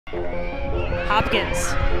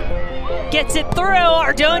Hopkins gets it through.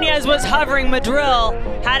 Ordonez was hovering. Madrill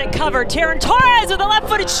had it covered. Terran Torres with a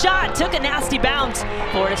left-footed shot. Took a nasty bounce.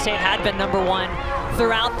 Florida State had been #1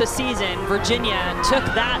 throughout the season. Virginia took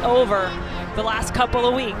that over the last couple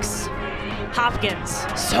of weeks. Hopkins,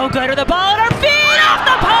 so good with the ball at her feet, off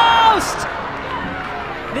the post!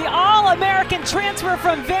 The All-American transfer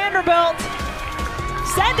from Vanderbilt,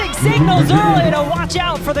 sending signals early to watch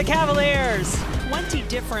out for the Cavaliers. 20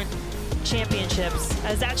 different championships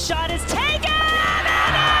as that shot is taken and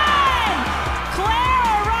in!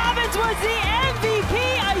 Clara Robbins was the MVP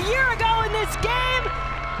a year ago in this game.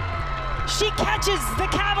 She catches the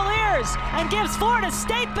Cavaliers and gives Florida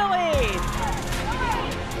State the lead.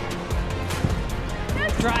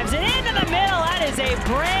 Drives it into the middle. That is a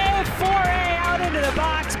brave foray out into the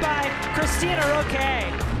box by Christina Roque.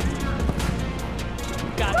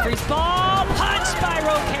 Godfrey's ball, punched by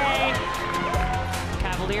Roque.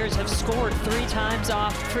 Cavaliers have scored 3 times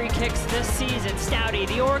off free kicks this season. Stouty,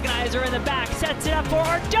 the organizer in the back, sets it up for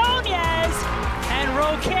Ordonez. And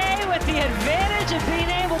Roque with the advantage of being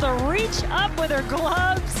able to reach up with her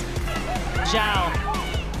gloves. Zhao.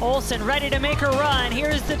 Olsen ready to make her run.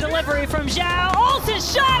 Here's the delivery from Zhao.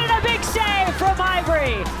 Olsen's shot and a big save from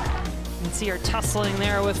Ivory. You can see her tussling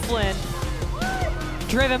there with Flynn.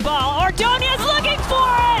 Driven ball. Ordonez looking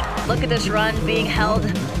for it! Look at this run, being held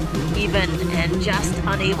even and just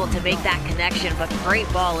unable to make that connection, but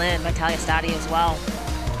great ball in by Talia Stouty as well.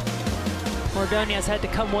 Ordonez had to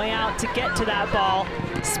come way out to get to that ball.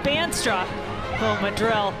 Spanstra. Oh,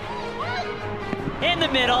 Madrill. In the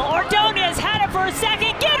middle, Ordonez had it for a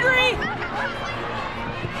second, Cary!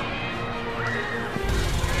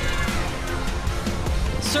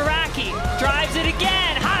 Saraki drives it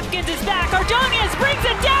again, Hopkins is back, Ordonez brings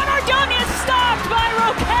it down, Ordonez stopped by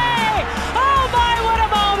Roque! Oh my, what a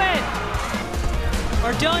moment!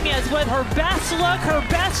 Ordonez with her best look, her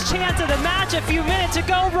best chance of the match a few minutes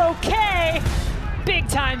ago, Roque, big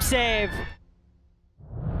time save.